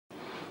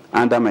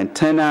Under my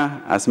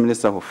tenure as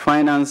Minister for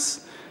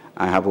Finance,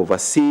 I have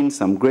overseen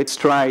some great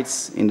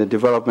strides in the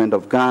development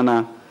of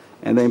Ghana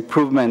and the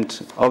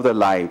improvement of the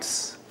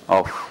lives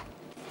of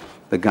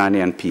the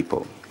Ghanaian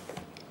people.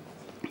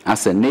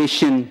 As a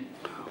nation,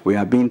 we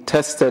are being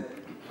tested.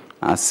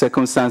 Our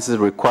circumstances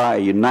require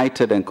a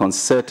united and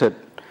concerted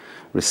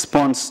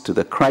response to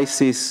the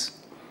crisis.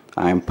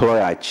 I employ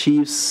our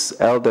chiefs,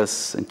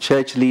 elders, and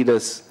church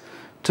leaders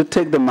to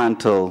take the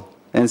mantle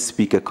and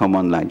speak a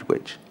common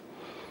language.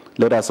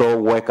 Let us all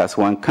work as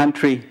one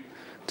country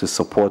to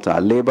support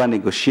our labor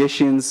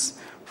negotiations,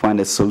 find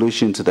a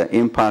solution to the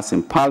impasse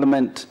in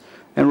Parliament,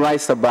 and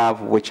rise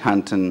above witch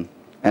hunting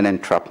and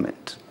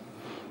entrapment.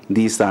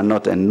 These are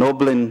not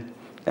ennobling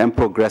and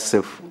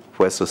progressive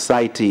for a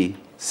society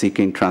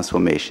seeking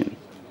transformation.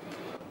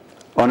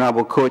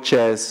 Honorable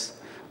co-chairs,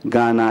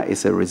 Ghana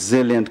is a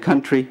resilient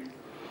country.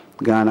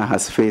 Ghana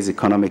has faced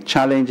economic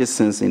challenges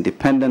since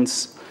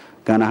independence.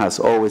 Ghana has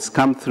always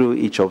come through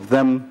each of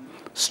them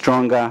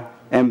stronger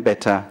and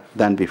better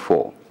than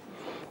before.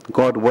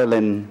 God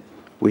willing,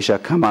 we shall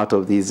come out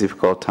of these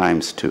difficult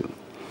times too.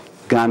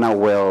 Ghana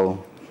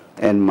will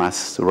and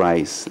must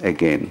rise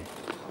again.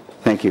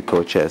 Thank you,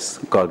 co-chairs.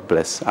 God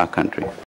bless our country.